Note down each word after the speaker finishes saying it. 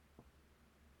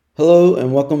Hello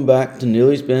and welcome back to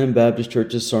Neely's Bend Baptist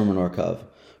Church's Sermon Archive.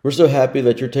 We're so happy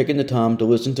that you're taking the time to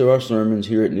listen to our sermons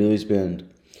here at Neely's Bend.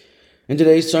 In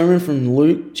today's sermon from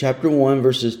Luke chapter 1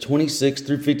 verses 26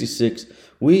 through 56,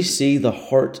 we see the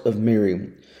heart of Mary.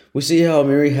 We see how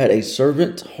Mary had a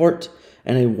servant heart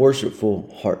and a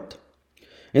worshipful heart.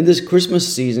 In this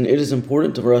Christmas season, it is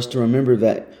important for us to remember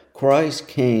that Christ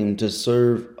came to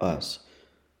serve us.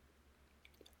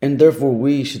 And therefore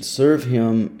we should serve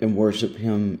Him and worship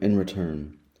Him in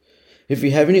return. If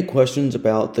you have any questions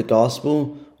about the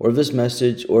gospel or this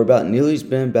message or about Neely's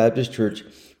Bend Baptist Church,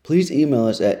 please email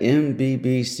us at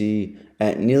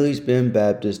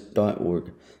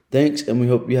mbbc@neelysbendbaptist.org. Thanks, and we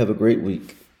hope you have a great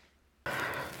week.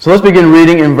 So let's begin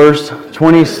reading in verse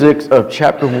 26 of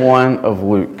chapter 1 of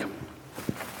Luke.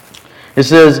 It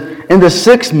says, "In the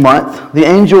 6th month, the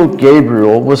angel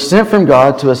Gabriel was sent from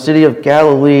God to a city of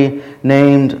Galilee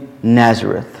named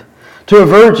Nazareth, to a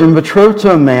virgin betrothed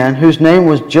to a man whose name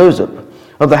was Joseph,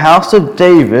 of the house of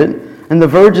David, and the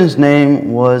virgin's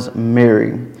name was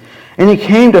Mary. And he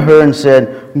came to her and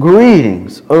said,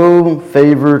 'Greetings, O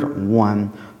favored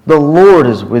one, the Lord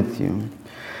is with you.'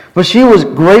 But she was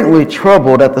greatly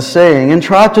troubled at the saying, and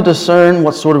tried to discern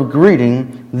what sort of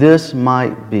greeting this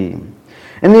might be.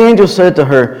 And the angel said to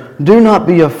her, 'Do not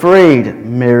be afraid,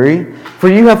 Mary, for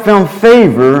you have found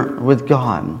favor with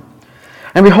God.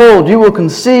 And behold, you will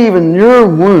conceive in your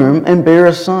womb and bear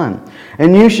a son,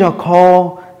 and you shall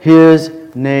call his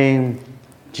name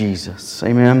Jesus.'"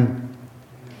 Amen.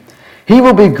 "He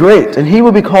will be great, and he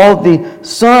will be called the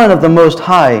Son of the Most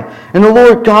High. And the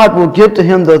Lord God will give to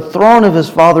him the throne of his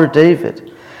father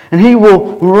David. And he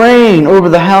will reign over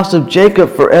the house of Jacob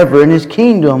forever. In his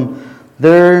kingdom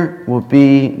there will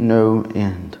be no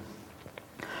end."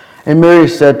 And Mary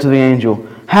said to the angel,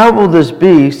 "How will this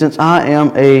be, since I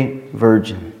am a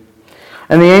virgin?"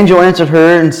 And the angel answered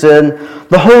her and said,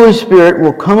 "The Holy Spirit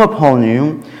will come upon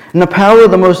you, and the power of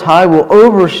the Most High will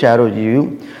overshadow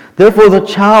you. Therefore the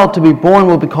child to be born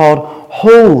will be called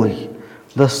Holy,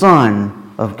 the Son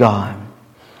of God.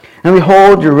 And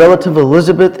behold, your relative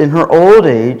Elizabeth in her old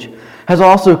age has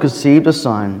also conceived a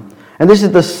son. And this is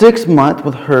the 6th month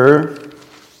with her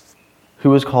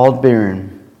who is called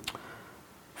barren.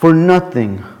 For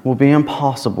nothing will be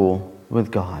impossible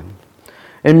with God."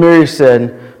 And Mary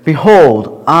said,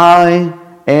 "Behold, I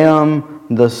am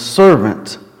the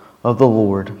servant of the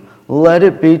Lord. Let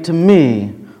it be to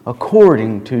me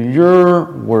according to your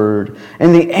word."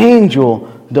 And the angel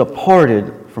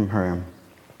departed from her.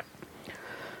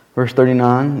 Verse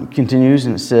 39 continues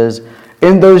and it says,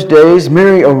 "In those days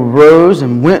Mary arose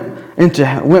and went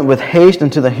with haste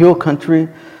into the hill country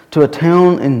to a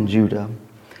town in Judah.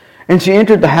 And she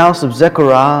entered the house of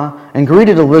Zechariah and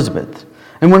greeted Elizabeth.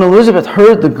 And when Elizabeth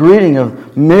heard the greeting of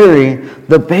Mary,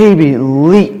 the baby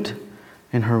leaped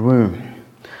in her womb.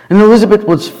 And Elizabeth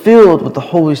was filled with the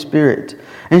Holy Spirit.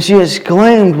 And she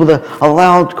exclaimed with a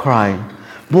loud cry,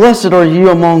 'Blessed are you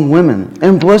among women,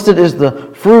 and blessed is the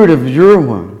fruit of your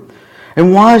womb.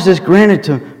 And why is this granted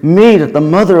to me, that the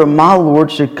mother of my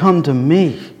Lord should come to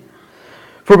me?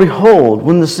 For behold,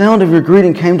 when the sound of your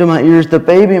greeting came to my ears, the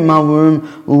baby in my womb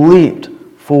leaped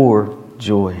for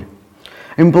joy.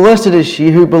 And blessed is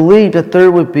she who believed that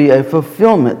there would be a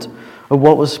fulfillment of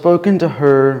what was spoken to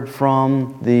her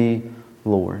from the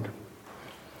Lord."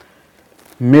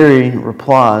 Mary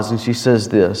replies and she says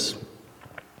this,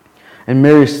 "And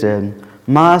Mary said,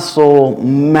 'My soul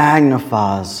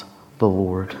magnifies the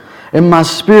Lord, and my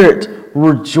spirit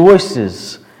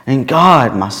rejoices in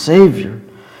God my Savior.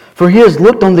 For he has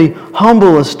looked on the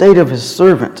humble estate of his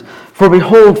servant. For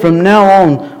behold, from now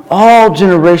on all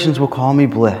generations will call me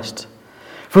blessed.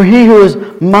 For he who is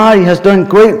mighty has done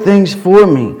great things for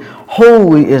me.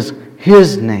 Holy is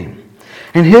his name.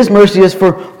 And his mercy is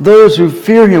for those who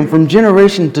fear him from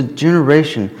generation to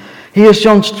generation. He has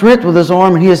shown strength with his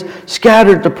arm, and he has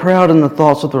scattered the proud in the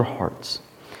thoughts of their hearts.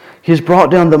 He has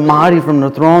brought down the mighty from their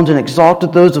thrones and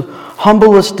exalted those of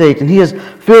humble estate. And he has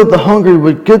filled the hungry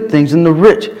with good things, and the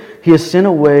rich he has sent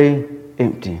away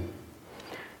empty.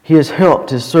 He has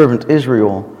helped his servant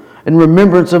Israel in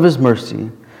remembrance of his mercy,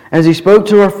 as he spoke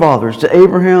to our fathers, to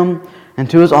Abraham and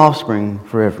to his offspring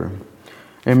forever.'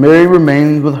 And Mary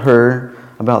remained with her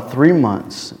about 3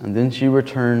 months, and then she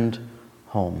returned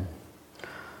home."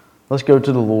 Let's go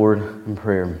to the Lord in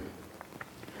prayer.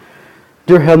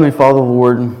 Dear Heavenly Father,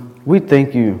 Lord, we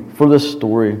thank you for this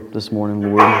story this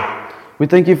morning, Lord. We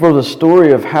thank you for the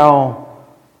story of how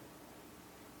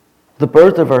the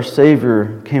birth of our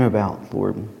Savior came about,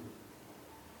 Lord.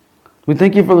 We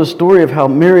thank you for the story of how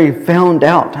Mary found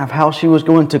out of how she was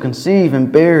going to conceive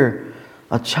and bear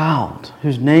a child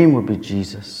whose name would be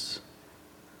Jesus.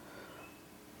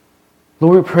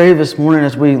 Lord, we pray this morning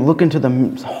as we look into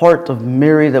the heart of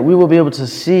Mary that we will be able to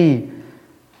see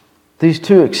these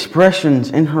two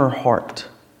expressions in her heart,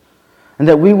 and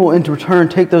that we will in return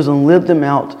take those and live them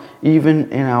out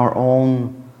even in our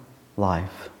own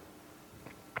life.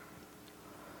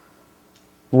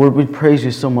 Lord, we praise you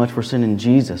so much for sending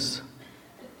Jesus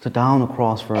to die on the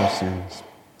cross for our sins.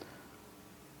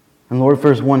 And Lord, if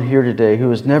there's one here today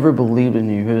who has never believed in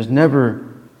you, who has never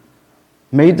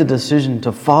made the decision to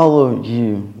follow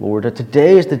you, Lord, that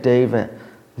today is the day that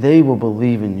they will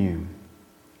believe in you.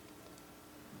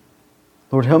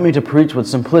 Lord, help me to preach with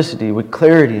simplicity, with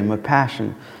clarity, and with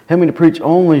passion. Help me to preach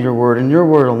only your word and your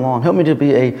word alone. Help me to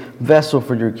be a vessel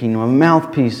for your kingdom, a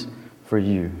mouthpiece for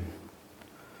you.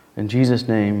 In Jesus'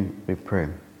 name we pray.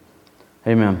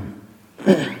 Amen.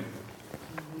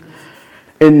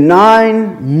 In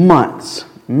 9 months,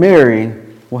 Mary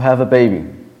will have a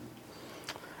baby.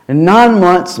 In 9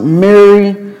 months,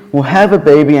 Mary will have a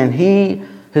baby, and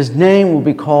his name will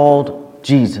be called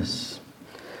Jesus.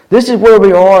 This is where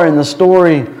we are in the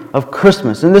story of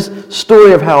Christmas, in this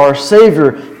story of how our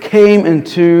Savior came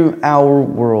into our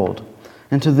world,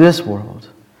 into this world.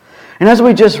 And as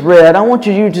we just read, I want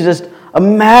you to just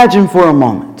imagine for a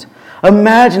moment.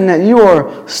 Imagine that you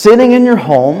are sitting in your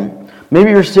home. Maybe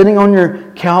you're sitting on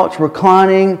your couch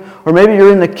reclining, or maybe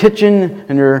you're in the kitchen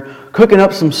and you're cooking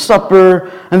up some supper,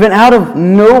 and then out of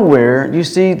nowhere you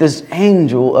see this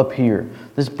angel appear.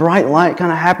 This bright light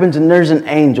kind of happens and there's an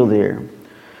angel there.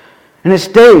 And it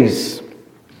stays.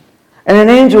 And an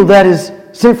angel that is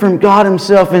sent from God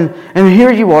Himself, and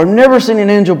here you are, never seen an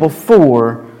angel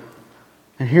before,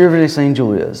 and here this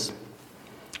angel is.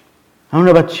 I don't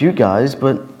know about you guys,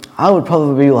 but I would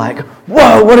probably be like,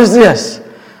 whoa, what is this?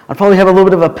 I'd probably have a little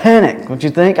bit of a panic, don't you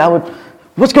think?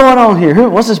 What's going on here?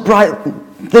 What's this bright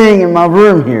thing in my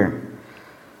room here?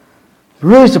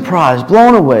 Really surprised,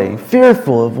 blown away,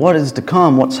 fearful of what is to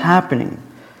come, what's happening.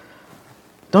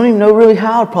 Don't even know really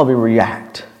how I'd probably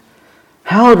react,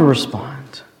 how to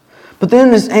respond. But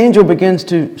then this angel begins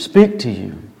to speak to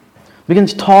you,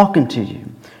 begins talking to you,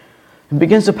 and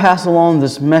begins to pass along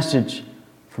this message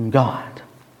from God.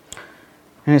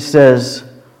 And it says,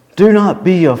 "Do not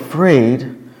be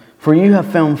afraid, for you have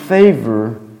found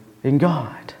favor in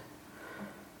God."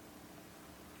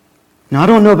 Now, I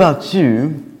don't know about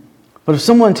you, but if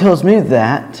someone tells me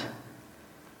that,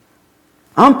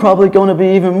 I'm probably going to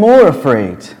be even more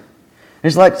afraid.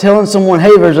 It's like telling someone,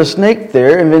 hey, there's a snake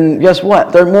there, and then guess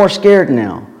what? They're more scared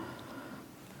now.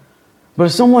 But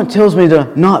if someone tells me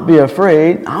to not be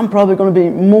afraid, I'm probably going to be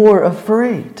more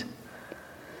afraid.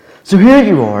 So here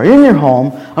you are, in your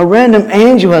home, a random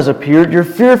angel has appeared, you're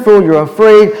fearful, you're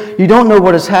afraid, you don't know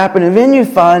what has happened, and then you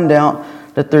find out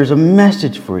that there's a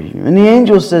message for you. And the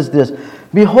angel says this,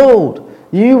 "Behold,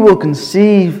 you will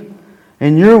conceive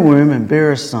in your womb and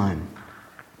bear a son.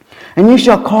 And you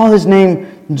shall call his name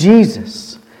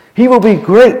Jesus. He will be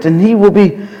great, and he will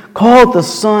be called the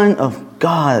Son of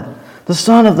God, the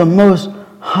Son of the Most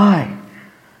High."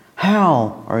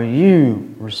 How are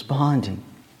you responding?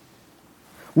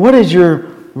 What is your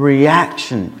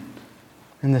reaction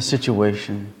in this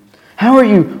situation? How are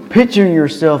you picturing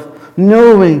yourself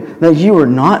knowing that you are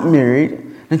not married,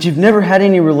 that you've never had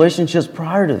any relationships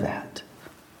prior to that?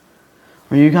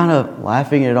 Are you kind of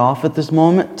laughing it off at this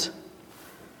moment?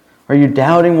 Are you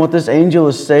doubting what this angel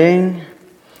is saying?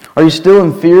 Are you still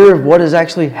in fear of what is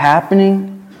actually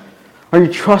happening? Are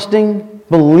you trusting,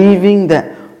 believing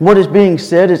that what is being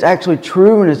said is actually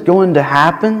true and is going to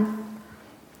happen?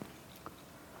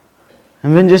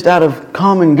 And then just out of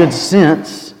common good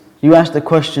sense, you ask the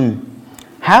question,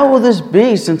 how will this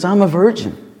be since I'm a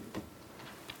virgin?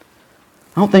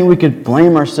 I don't think we could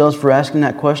blame ourselves for asking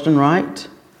that question, right?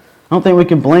 I don't think we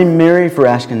can blame Mary for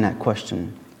asking that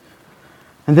question.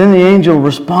 And then the angel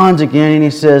responds again and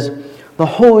he says, "The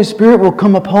Holy Spirit will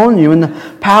come upon you, and the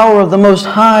power of the Most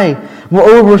High will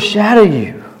overshadow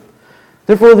you.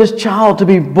 Therefore this child to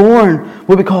be born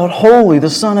will be called Holy, the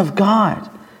Son of God.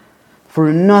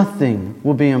 For nothing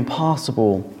will be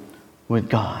impossible with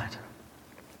God."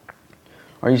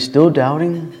 Are you still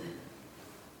doubting?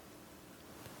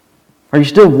 Are you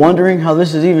still wondering how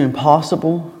this is even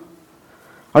possible?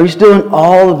 Are you still in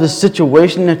awe of the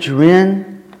situation that you're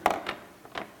in?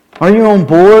 Are you on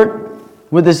board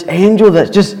with this angel that's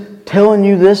just telling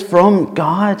you this from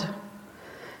God?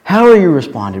 How are you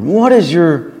responding? What is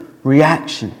your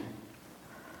reaction?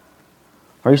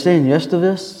 Are you saying yes to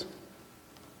this?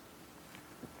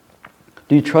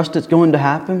 Do you trust it's going to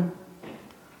happen?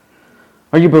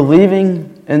 Are you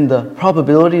believing in the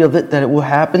probability of it, that it will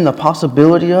happen, the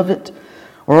possibility of it?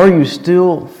 Or are you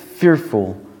still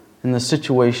fearful in the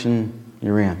situation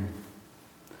you're in?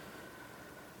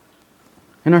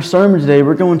 In our sermon today,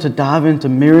 we're going to dive into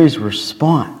Mary's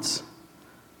response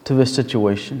to this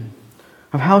situation,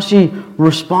 of how she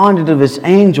responded to this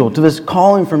angel, to this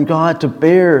calling from God to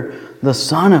bear the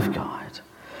Son of God.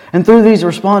 And through these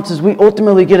responses, we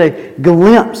ultimately get a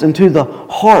glimpse into the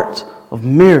heart of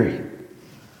Mary,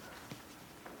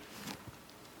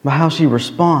 by how she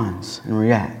responds and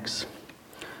reacts.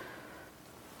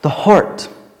 The heart,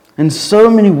 in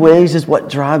so many ways, is what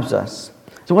drives us.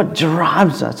 It's what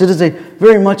drives us. It is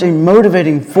very much a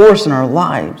motivating force in our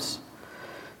lives.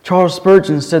 Charles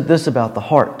Spurgeon said this about the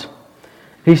heart.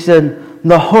 He said,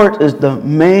 "The heart is the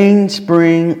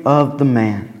mainspring of the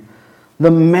man."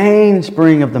 The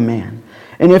mainspring of the man.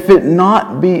 And if it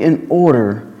not be in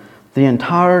order, the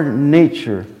entire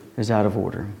nature is out of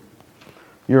order.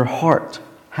 Your heart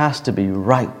has to be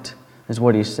right, is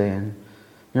what he's saying.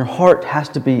 Your heart has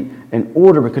to be in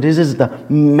order because this is the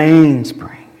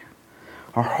mainspring.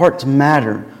 Our hearts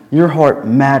matter. Your heart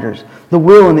matters. The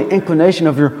will and the inclination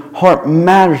of your heart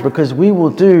matters because we will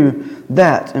do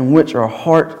that in which our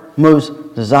heart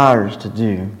most desires to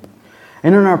do.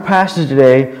 And in our passage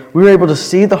today, we were able to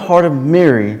see the heart of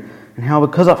Mary and how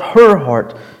because of her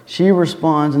heart, she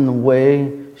responds in the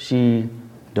way she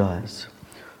does.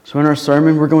 So in our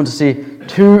sermon, we're going to see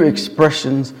two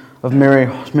expressions of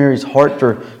Mary's heart,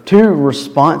 or two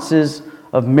responses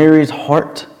of Mary's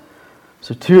heart.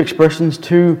 So two expressions,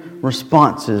 two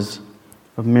responses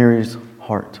of Mary's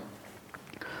heart.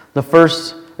 The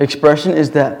first expression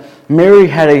is that Mary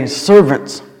had a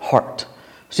servant's heart.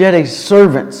 She had a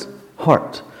servant's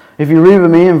heart. If you read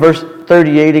with me in verse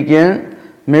 38 again,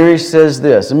 Mary says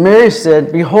this. And Mary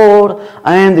said, "Behold,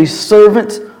 I am the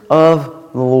servant of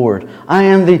the Lord. I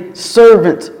am the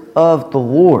servant of the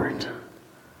Lord.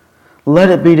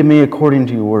 Let it be to me according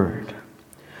to your word."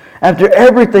 After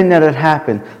everything that had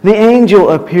happened, the angel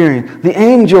appearing, the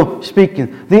angel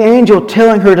speaking, the angel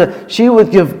telling her that she would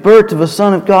give birth to the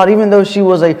Son of God even though she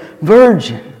was a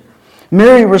virgin,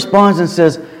 Mary responds and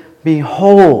says,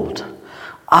 "Behold,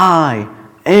 I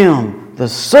am the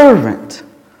servant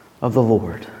of the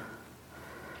Lord."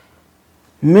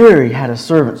 Mary had a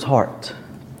servant's heart.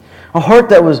 A heart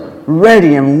that was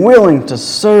ready and willing to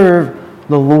serve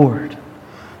the Lord.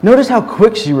 Notice how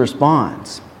quick she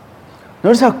responds.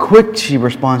 Notice how quick she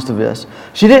responds to this.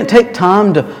 She didn't take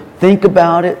time to think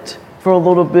about it for a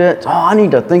little bit. "Oh, I need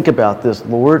to think about this,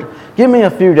 Lord. Give me a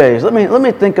few days. Let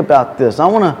me think about this. I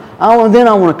want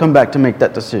to come back to make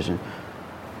that decision."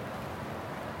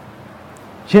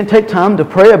 She didn't take time to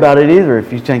pray about it either,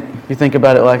 if you think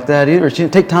about it like that either. She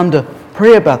didn't take time to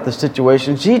pray about the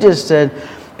situation. She just said,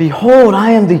 "Behold,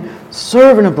 I am the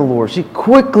servant of the Lord." She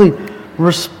quickly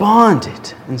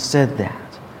responded and said that.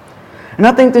 And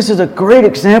I think this is a great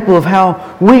example of how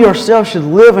we ourselves should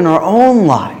live in our own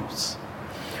lives.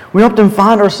 We often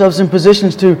find ourselves in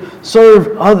positions to serve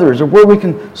others or where we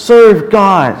can serve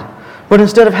God. But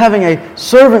instead of having a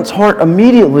servant's heart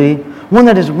immediately, one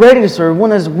that is ready to serve,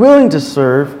 one that is willing to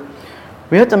serve,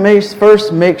 we have to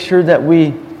first make sure that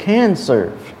we can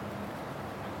serve.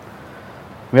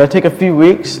 We got to take a few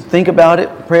weeks, think about it,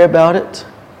 pray about it.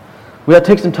 We got to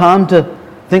take some time to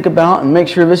think about and make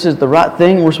sure this is the right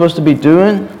thing we're supposed to be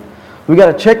doing. We got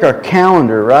to check our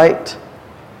calendar, right?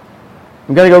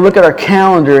 We got to go look at our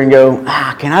calendar and go,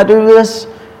 can I do this?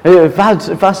 If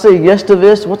I say yes to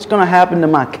this, what's going to happen to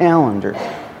my calendar?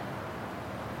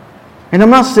 And I'm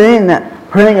not saying that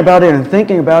praying about it and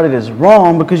thinking about it is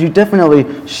wrong, because you definitely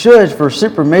should for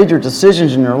super major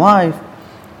decisions in your life.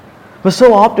 But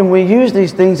so often we use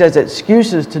these things as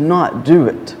excuses to not do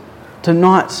it, to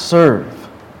not serve.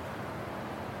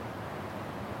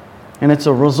 And it's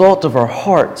a result of our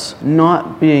hearts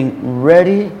not being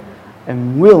ready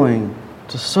and willing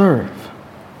to serve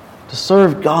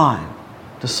God,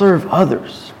 to serve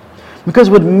others.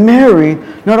 Because with Mary,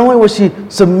 not only was she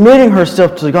submitting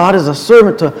herself to God as a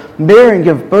servant to bear and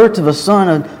give birth to the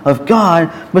Son of God,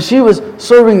 but she was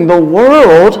serving the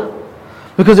world,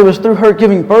 because it was through her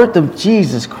giving birth to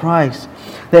Jesus Christ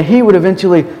that He would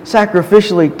eventually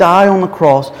sacrificially die on the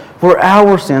cross for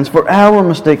our sins, for our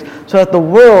mistakes, so that the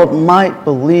world might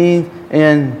believe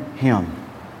in Him.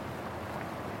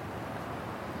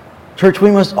 Church,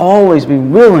 we must always be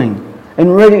willing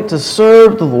and ready to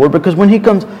serve the Lord, because when He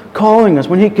comes calling us,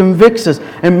 when He convicts us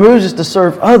and moves us to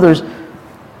serve others,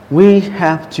 we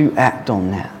have to act on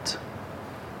that.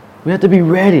 We have to be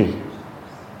ready.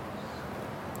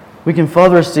 We can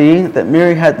further see that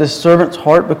Mary had this servant's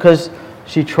heart because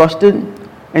she trusted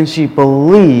and she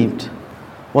believed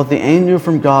what the angel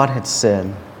from God had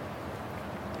said.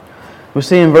 We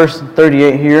see in verse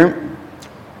 38 here,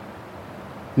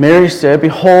 Mary said,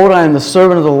 "Behold, I am the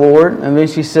servant of the Lord." And then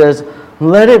she says,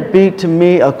 let it be to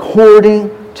me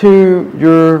according to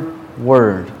your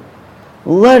word.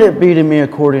 Let it be to me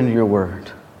according to your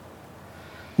word.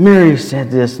 Mary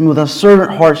said this, and with a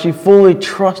servant heart, she fully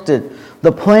trusted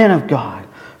the plan of God,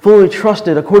 fully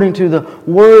trusted according to the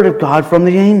word of God from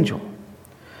the angel.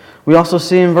 We also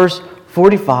see in verse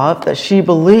 45 that she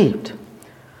believed.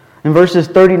 In verses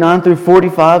 39 through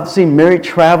 45, see Mary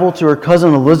travel to her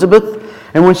cousin Elizabeth,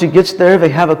 and when she gets there, they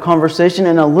have a conversation,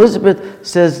 and Elizabeth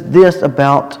says this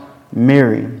about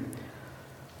Mary.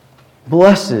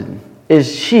 Blessed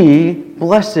is she,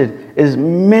 blessed is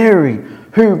Mary,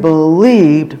 who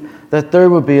believed that there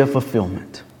would be a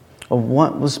fulfillment of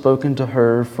what was spoken to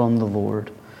her from the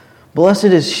Lord. Blessed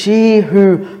is she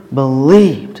who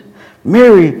believed.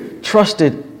 Mary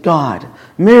trusted God.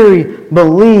 Mary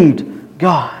believed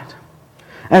God.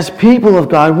 As people of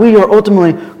God, we are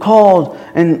ultimately called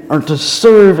to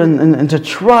serve and to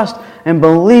trust and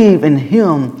believe in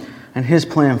Him and His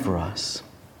plan for us.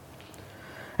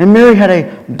 And Mary had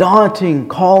a daunting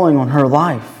calling on her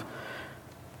life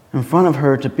in front of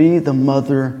her to be the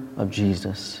mother of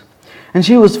Jesus. And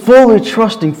she was fully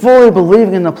trusting, fully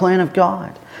believing in the plan of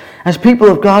God. As people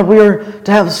of God, we are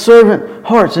to have servant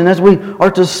hearts. And as we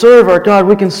are to serve our God,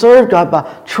 we can serve God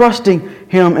by trusting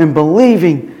Him and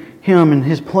believing Him and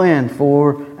His plan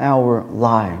for our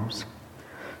lives.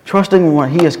 Trusting in what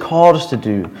He has called us to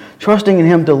do. Trusting in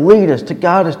Him to lead us, to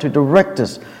guide us, to direct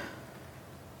us,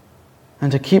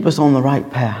 and to keep us on the right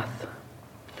path.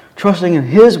 Trusting in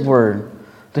His Word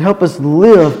to help us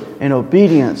live in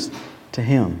obedience to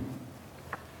Him.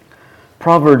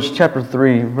 Proverbs chapter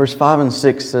 3, verse 5 and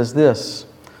 6 says this.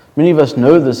 Many of us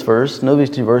know this verse, know these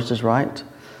two verses, right?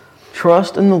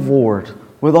 Trust in the Lord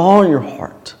with all your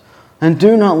heart, and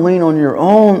do not lean on your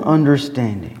own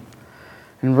understanding.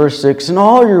 In verse 6, in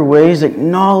all your ways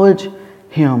acknowledge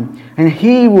Him, and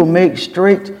He will make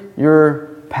straight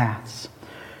your paths.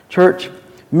 Church,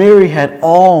 Mary had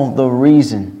all the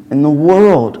reason in the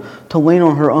world to lean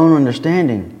on her own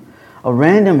understanding. A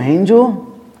random angel?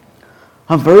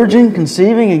 A virgin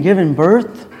conceiving and giving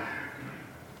birth?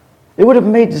 It would have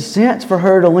made sense for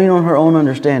her to lean on her own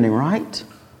understanding, right?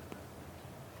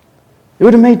 It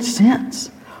would have made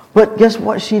sense. But guess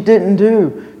what she didn't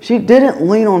do? She didn't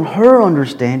lean on her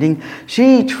understanding.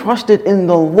 She trusted in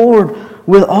the Lord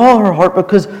with all her heart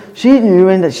because she knew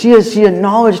and that as she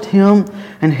acknowledged Him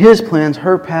and His plans,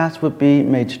 her paths would be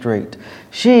made straight.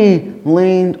 She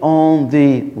leaned on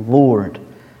the Lord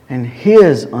and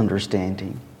His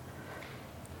understanding.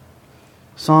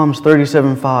 Psalms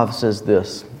 37:5 says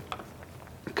this,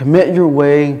 commit your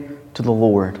way to the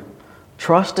Lord.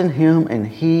 Trust in Him and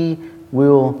He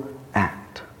will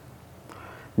act.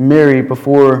 Mary,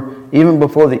 even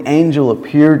before the angel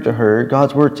appeared to her,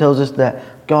 God's Word tells us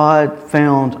that God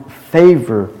found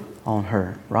favor on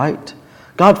her, right?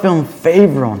 God found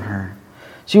favor on her.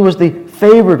 She was the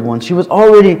favored one. She was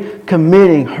already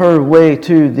committing her way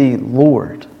to the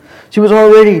Lord. She was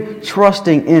already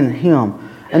trusting in Him.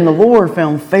 And the Lord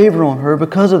found favor on her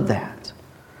because of that.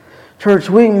 Church,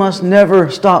 we must never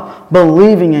stop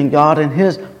believing in God and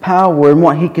His power and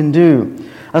what He can do.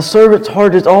 A servant's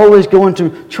heart is always going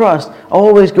to trust,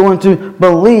 always going to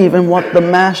believe in what the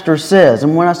Master says.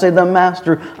 And when I say the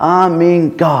Master, I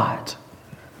mean God.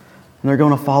 And they're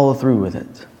going to follow through with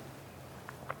it.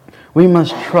 We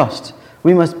must trust.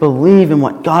 We must believe in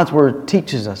what God's Word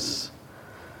teaches us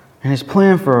and His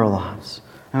plan for our lives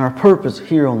and our purpose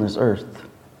here on this earth.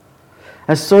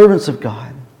 As servants of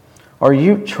God, are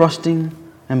you trusting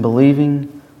and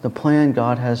believing the plan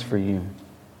God has for you?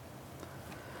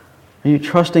 Are you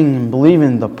trusting and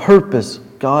believing the purpose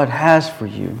God has for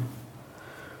you?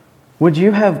 Would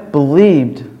you have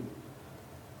believed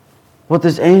what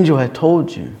this angel had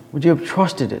told you? Would you have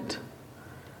trusted it?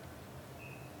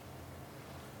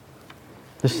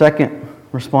 The second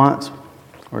response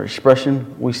or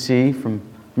expression we see from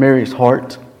Mary's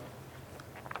heart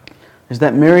is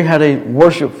that Mary had a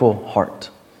worshipful heart.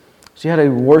 She had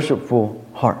a worshipful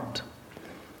heart.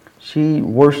 She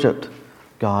worshiped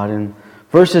God. In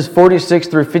verses 46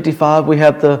 through 55, we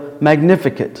have the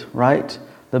Magnificat, right?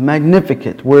 The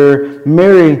Magnificat, where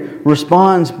Mary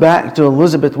responds back to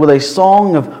Elizabeth with a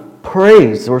song of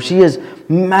praise, where she is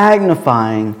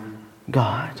magnifying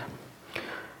God.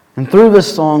 And through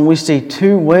this song, we see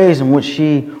two ways in which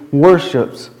she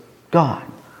worships God.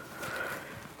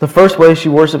 The first way she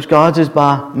worships God is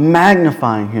by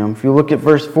magnifying Him. If you look at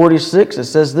verse 46, it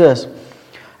says this,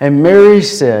 and Mary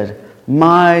said,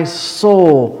 my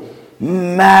soul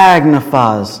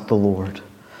magnifies the Lord.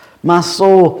 My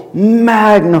soul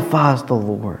magnifies the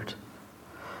Lord.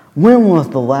 When was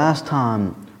the last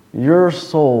time your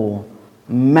soul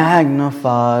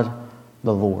magnified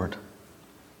the Lord?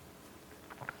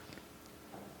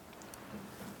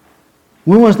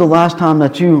 When was the last time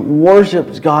that you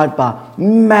worshiped God by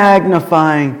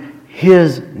magnifying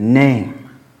His name?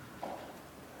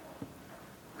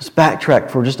 Let's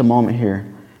backtrack for just a moment here.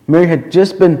 Mary had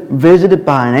just been visited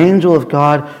by an angel of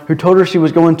God who told her she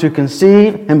was going to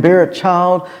conceive and bear a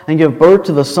child and give birth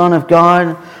to the Son of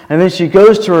God. And then she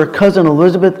goes to her cousin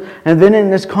Elizabeth. And then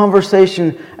in this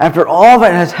conversation, after all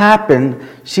that has happened,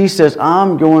 she says,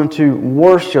 I'm going to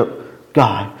worship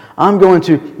God. I'm going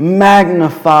to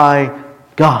magnify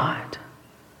God.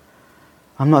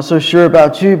 I'm not so sure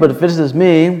about you, but if this is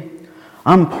me,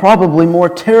 I'm probably more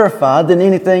terrified than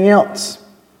anything else.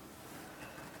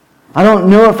 I don't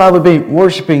know if I would be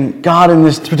worshiping God in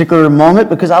this particular moment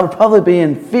because I would probably be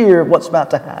in fear of what's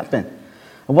about to happen,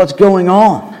 of what's going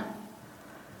on.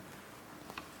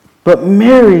 But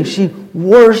Mary, she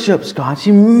worships God.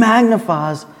 She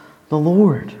magnifies the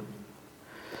Lord.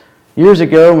 Years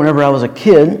ago, whenever I was a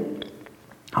kid,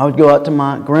 I would go out to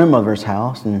my grandmother's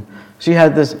house, and she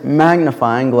had this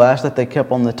magnifying glass that they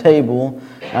kept on the table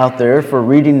out there for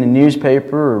reading the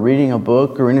newspaper or reading a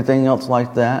book or anything else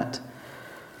like that.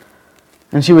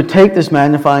 And she would take this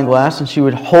magnifying glass and she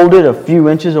would hold it a few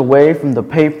inches away from the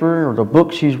paper or the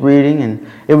book she's reading, and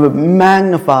it would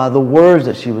magnify the words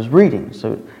that she was reading.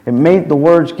 So it made the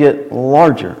words get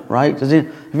larger, right? Have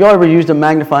you all ever used a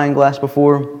magnifying glass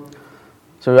before?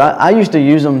 So I used to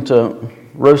use them to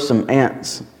roast some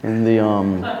ants in the...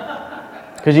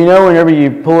 Because whenever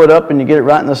you pull it up and you get it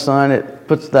right in the sun, it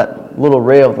puts that little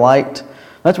ray of light.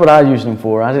 That's what I used them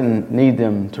for. I didn't need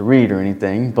them to read or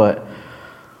anything, But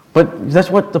that's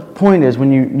what the point is.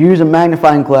 When you use a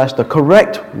magnifying glass, the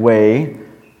correct way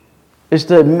is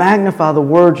to magnify the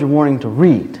words you're wanting to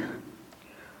read.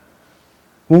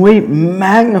 When we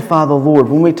magnify the Lord,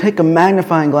 when we take a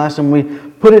magnifying glass and we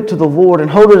put it to the Lord and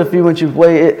hold it a few inches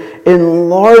away, it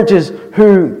enlarges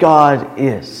who God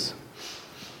is.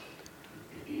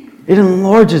 It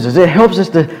enlarges us. It helps us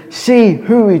to see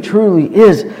who He truly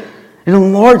is. It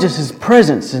enlarges His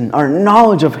presence and our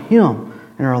knowledge of Him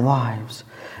in our lives.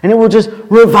 And it will just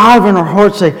revive in our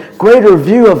hearts a greater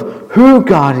view of who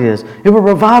God is. It will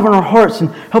revive in our hearts and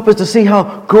help us to see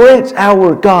how great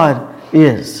our God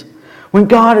is. When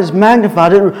God is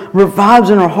magnified, it revives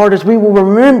in our heart as we will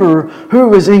remember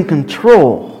who is in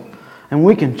control. And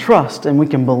we can trust and we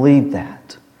can believe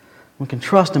that. We can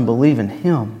trust and believe in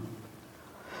Him.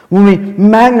 When we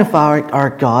magnify our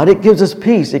God, it gives us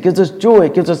peace, it gives us joy,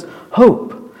 it gives us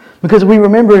hope. Because we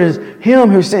remember it is Him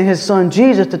who sent His Son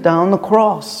Jesus to die on the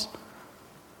cross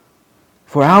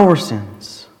for our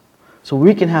sins, so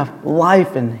we can have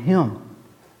life in Him.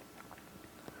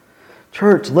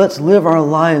 Church, let's live our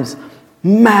lives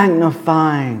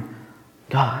magnifying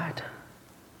God.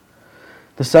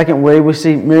 The second way we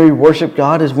see Mary worship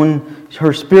God is when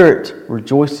her spirit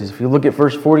rejoices. If you look at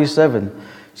verse 47,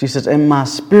 she says, "And my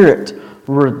spirit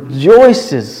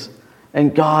rejoices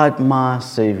in God my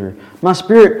Savior." My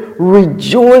spirit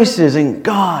rejoices in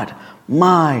God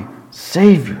my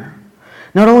Savior.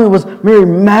 Not only was Mary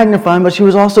magnifying, but she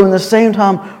was also in the same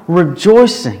time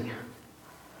rejoicing.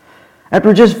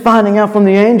 After just finding out from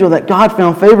the angel that God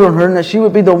found favor on her and that she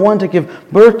would be the one to give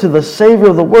birth to the Savior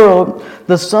of the world,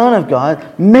 the Son of God,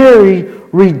 Mary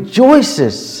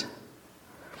rejoices.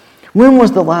 When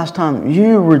was the last time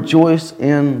you rejoiced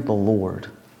in the Lord?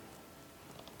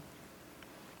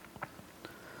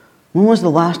 When was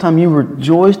the last time you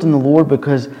rejoiced in the Lord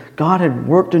because God had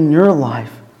worked in your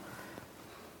life?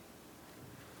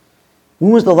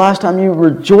 When was the last time you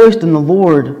rejoiced in the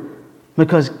Lord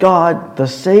because God, the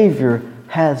Savior,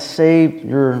 has saved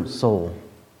your soul?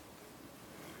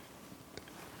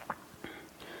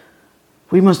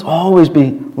 We must always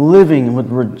be living with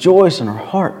rejoice in our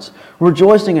hearts,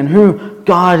 rejoicing in who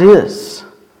God is.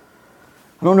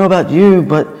 I don't know about you,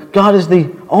 but God is the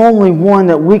only one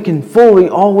that we can fully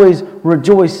always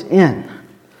rejoice in.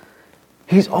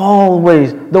 He's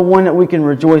always the one that we can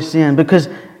rejoice in, because,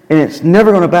 and it's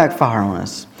never going to backfire on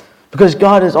us. Because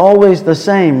God is always the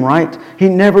same, right? He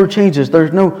never changes.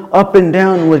 There's no up and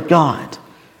down with God.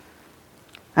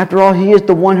 After all, He is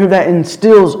the one who that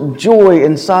instills joy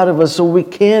inside of us so we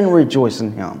can rejoice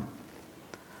in Him.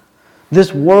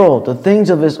 This world, the things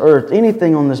of this earth,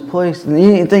 anything on this place, and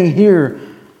anything here,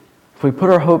 if we put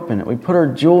our hope in it, we put our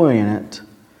joy in it,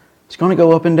 it's going to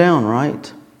go up and down,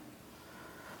 right?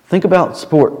 Think about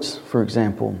sports, for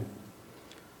example.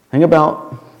 Think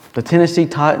about the Tennessee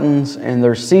Titans and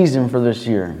their season for this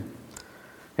year.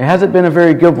 It hasn't been a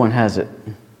very good one, has it?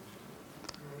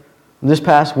 This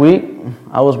past week,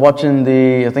 I was watching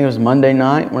I think it was Monday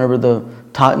night, whenever the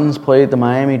Titans played the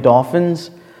Miami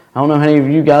Dolphins. I don't know how many of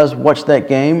you guys watched that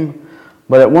game,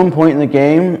 but at one point in the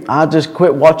game, I just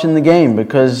quit watching the game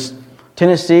because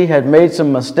Tennessee had made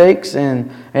some mistakes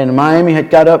and Miami had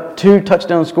got up 2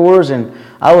 touchdown scores, and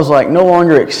I was like no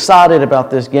longer excited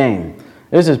about this game.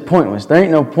 This is pointless. There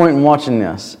ain't no point in watching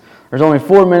this. There's only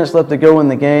 4 minutes left to go in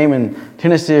the game,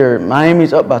 and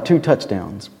Miami's up by 2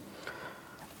 touchdowns.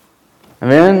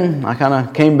 And then I kind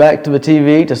of came back to the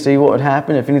TV to see what would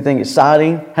happen, if anything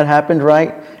exciting had happened,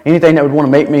 right? Anything that would want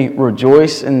to make me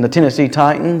rejoice in the Tennessee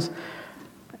Titans.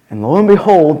 And lo and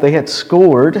behold, they had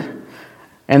scored,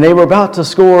 and they were about to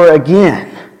score again.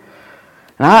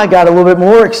 And I got a little bit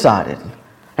more excited.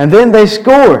 And then they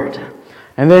scored.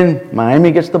 And then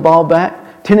Miami gets the ball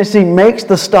back. Tennessee makes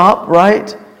the stop,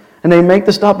 right? And they make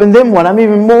the stop, and then what? I'm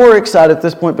even more excited at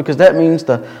this point because that means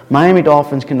the Miami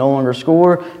Dolphins can no longer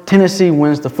score. Tennessee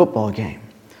wins the football game.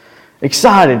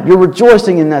 Excited. You're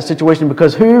rejoicing in that situation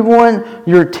because who won?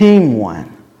 Your team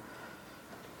won.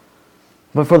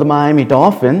 But for the Miami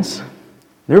Dolphins,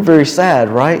 they're very sad,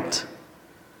 right?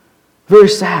 Very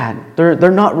sad. They're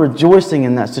not rejoicing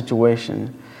in that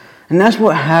situation. And that's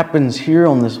what happens here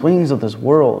on the wings of this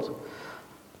world.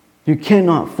 You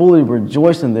cannot fully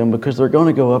rejoice in them because they're going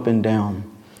to go up and down.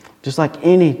 Just like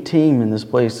any team in this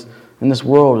place, in this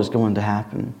world is going to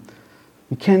happen.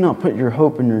 You cannot put your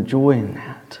hope and your joy in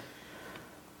that.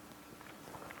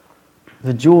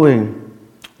 The joy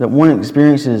that one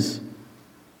experiences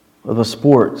of a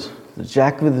sport is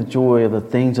exactly the joy of the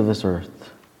things of this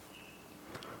earth.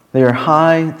 They are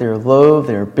high, they are low,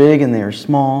 they are big, and they are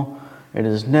small. It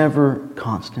is never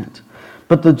constant.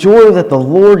 But the joy that the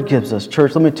Lord gives us,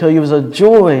 church, let me tell you, is a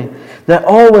joy that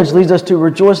always leads us to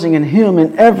rejoicing in Him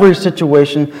in every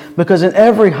situation, because in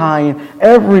every high and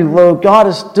every low, God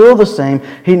is still the same.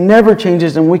 He never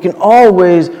changes, and we can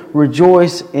always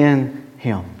rejoice in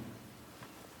Him.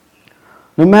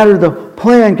 No matter the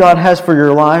plan God has for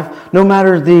your life, no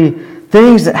matter the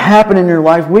things that happen in your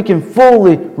life, we can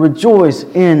fully rejoice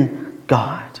in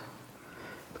God.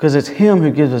 Because it's Him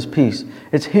who gives us peace.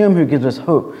 It's Him who gives us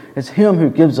hope. It's Him who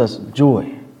gives us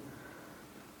joy.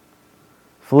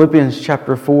 Philippians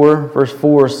chapter 4, verse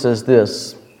 4 says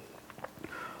this: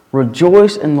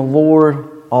 "Rejoice in the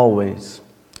Lord always.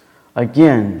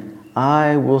 Again,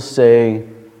 I will say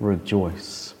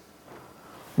rejoice."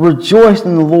 Rejoice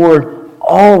in the Lord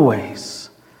always.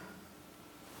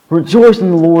 Rejoice in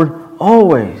the Lord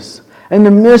always. In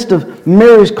the midst of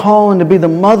Mary's calling to be the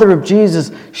mother of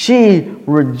Jesus, she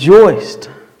rejoiced.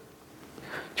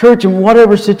 Church, in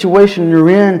whatever situation you're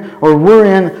in or we're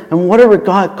in, and whatever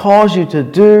God calls you to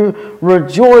do,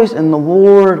 rejoice in the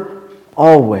Lord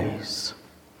always.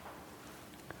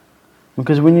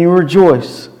 Because when you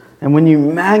rejoice and when you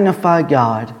magnify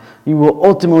God, you will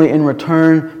ultimately in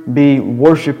return be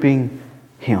worshiping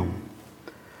Him.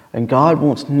 And God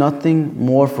wants nothing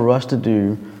more for us to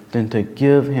do than to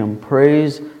give Him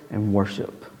praise and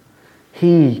worship.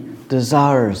 He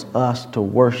desires us to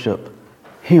worship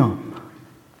Him.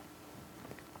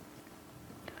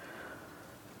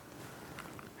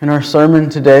 In our sermon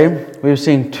today, we've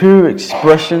seen 2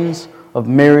 expressions of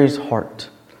Mary's heart.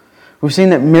 We've seen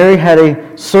that Mary had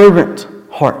a servant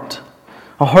heart,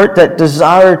 a heart that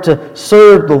desired to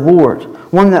serve the Lord,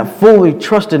 one that fully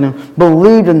trusted and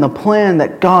believed in the plan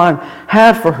that God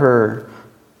had for her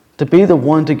to be the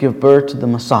one to give birth to the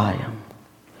Messiah.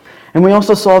 And we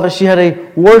also saw that she had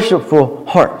a worshipful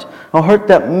heart, a heart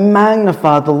that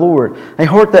magnified the Lord, a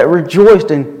heart that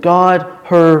rejoiced in God,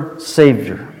 her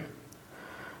Savior.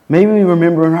 May we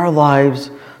remember in our lives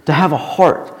to have a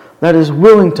heart that is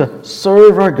willing to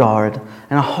serve our God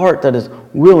and a heart that is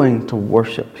willing to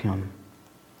worship Him.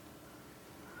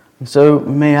 And so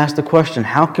we may ask the question,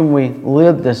 how can we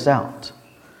live this out?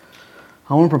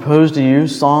 I want to propose to you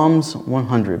Psalms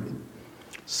 100.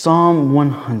 Psalm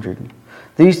 100.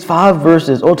 These 5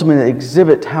 verses ultimately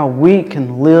exhibit how we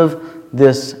can live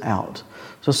this out.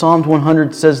 So Psalms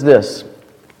 100 says this.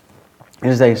 It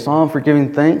is a psalm for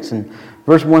giving thanks, and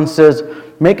verse 1 says,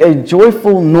 "Make a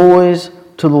joyful noise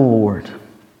to the Lord,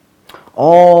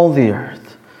 all the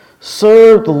earth.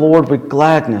 Serve the Lord with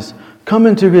gladness. Come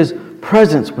into His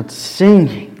presence with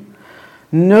singing.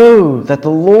 Know that the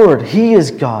Lord, He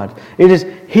is God. It is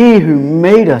He who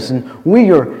made us, and we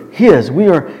are His. We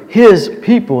are His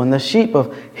people and the sheep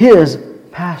of His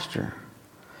pasture.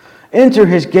 Enter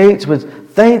His gates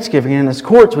with thanksgiving and His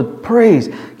courts with praise.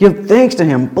 Give thanks to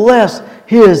Him. Bless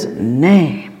His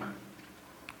name.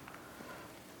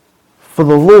 For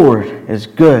the Lord is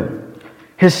good.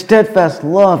 His steadfast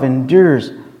love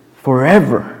endures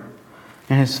forever,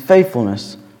 and His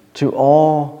faithfulness to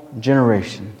all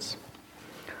generations."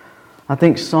 I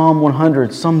think Psalm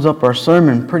 100 sums up our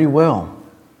sermon pretty well.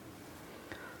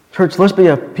 Church, let's be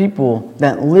a people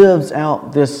that lives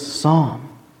out this psalm.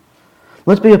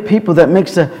 Let's be a people that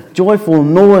makes a joyful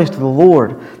noise to the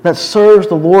Lord, that serves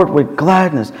the Lord with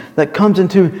gladness, that comes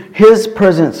into His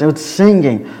presence with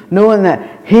singing, knowing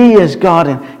that He is God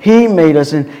and He made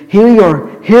us and we are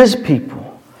His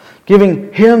people,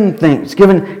 giving Him thanks,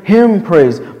 giving Him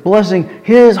praise, blessing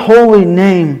His holy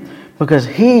name because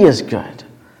He is good.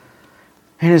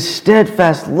 And His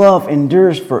steadfast love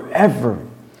endures forever,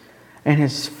 and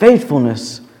His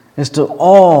faithfulness is to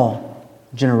all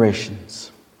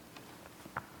generations.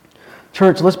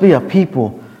 Church, let's be a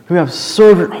people who have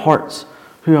servant hearts,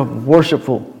 who have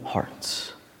worshipful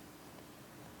hearts.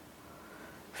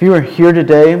 If you are here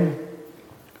today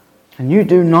and you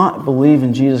do not believe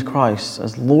in Jesus Christ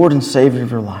as Lord and Savior of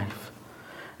your life,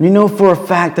 and you know for a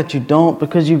fact that you don't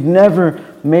because you've never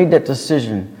made that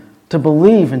decision to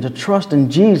believe and to trust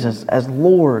in Jesus as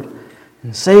Lord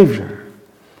and Savior,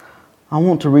 I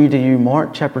want to read to you Mark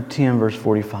chapter 10, verse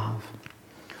 45.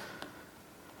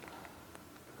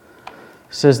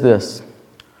 It says this,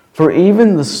 "For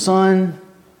even the Son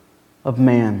of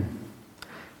Man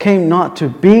came not to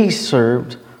be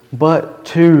served, but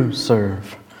to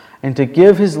serve, and to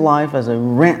give His life as a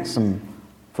ransom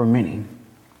for many."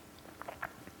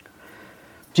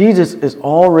 Jesus is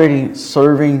already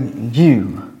serving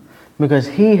you because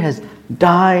He has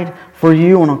died for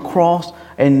you on a cross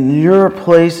in your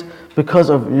place because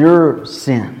of your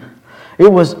sin.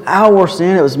 It was our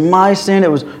sin, it was my sin,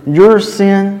 it was your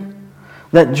sin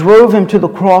that drove Him to the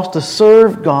cross to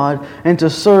serve God and to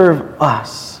serve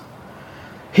us.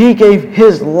 He gave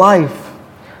His life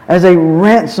as a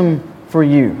ransom for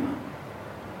you.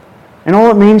 And all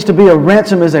it means to be a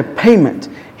ransom is a payment.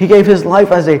 He gave His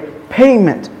life as a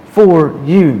payment for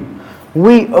you.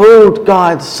 We owed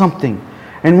God something.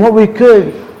 And what we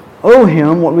could owe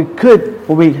Him, what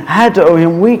we had to owe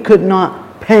Him, we could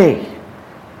not pay.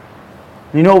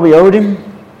 You know what we owed Him?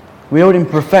 We owed Him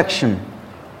perfection.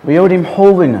 We owed Him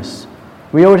holiness.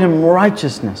 We owed Him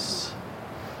righteousness.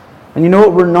 And you know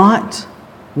what we're not?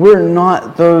 We're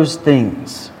not those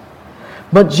things.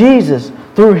 But Jesus,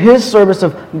 through His service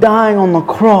of dying on the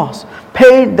cross,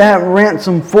 paid that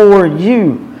ransom for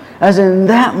you. As in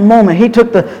that moment, He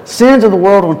took the sins of the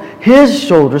world on His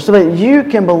shoulders so that you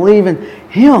can believe in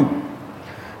Him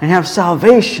and have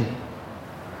salvation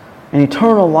and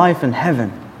eternal life in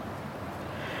heaven.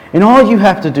 And all you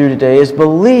have to do today is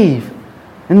believe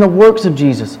in the works of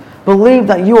Jesus. Believe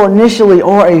that you initially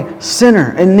are a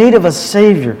sinner in need of a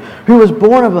Savior who was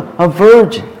born of a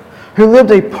virgin, who lived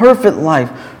a perfect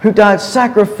life, who died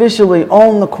sacrificially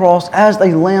on the cross as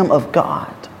the Lamb of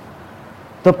God.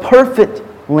 The perfect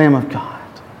Lamb of God.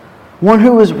 One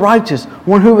who was righteous,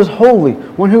 one who was holy,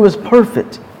 one who was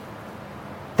perfect.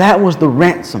 That was the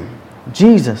ransom.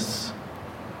 Jesus.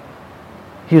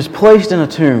 He was placed in a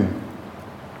tomb.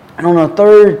 And on the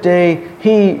third day,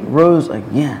 He rose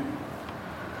again.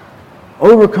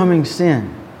 Overcoming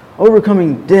sin,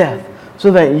 overcoming death,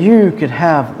 so that you could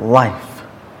have life.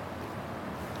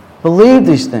 Believe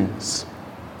these things.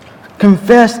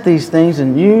 Confess these things,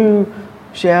 and you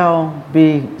shall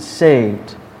be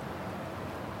saved,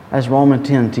 as Romans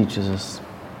 10 teaches us.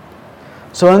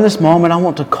 So in this moment, I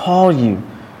want to call you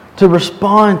to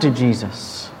respond to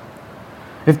Jesus.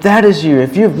 If that is you,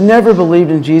 if you've never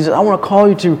believed in Jesus, I want to call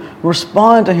you to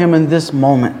respond to Him in this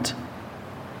moment,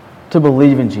 to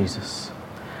believe in Jesus.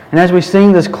 And as we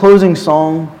sing this closing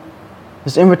song,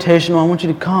 this invitational, I want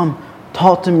you to come,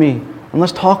 talk to me, and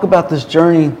let's talk about this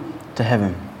journey to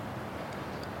heaven.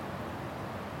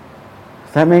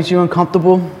 If that makes you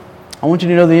uncomfortable, I want you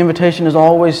to know the invitation is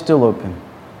always still open.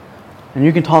 And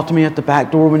you can talk to me at the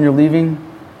back door when you're leaving.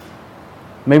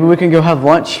 Maybe we can go have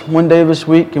lunch one day this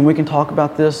week and we can talk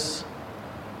about this.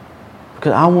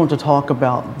 Because I want to talk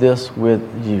about this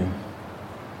with you.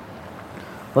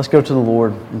 Let's go to the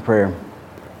Lord in prayer.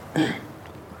 Dear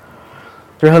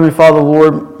Heavenly Father,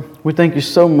 Lord, we thank You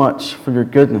so much for Your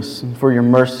goodness and for Your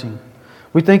mercy.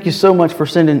 We thank You so much for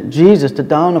sending Jesus to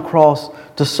die on the cross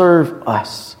to serve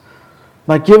us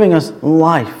by giving us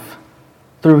life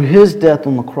through His death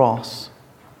on the cross.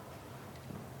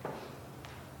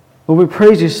 Lord, we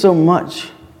praise You so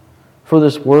much for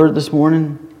this word this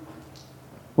morning.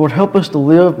 Lord, help us to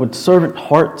live with servant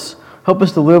hearts. Help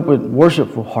us to live with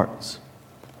worshipful hearts.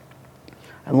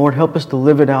 And Lord, help us to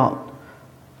live it out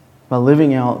by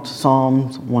living out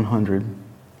Psalms 100.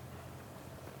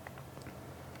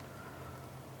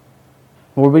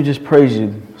 Lord, we just praise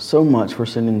You so much for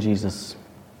sending Jesus.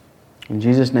 In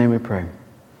Jesus' name we pray.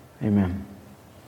 Amen.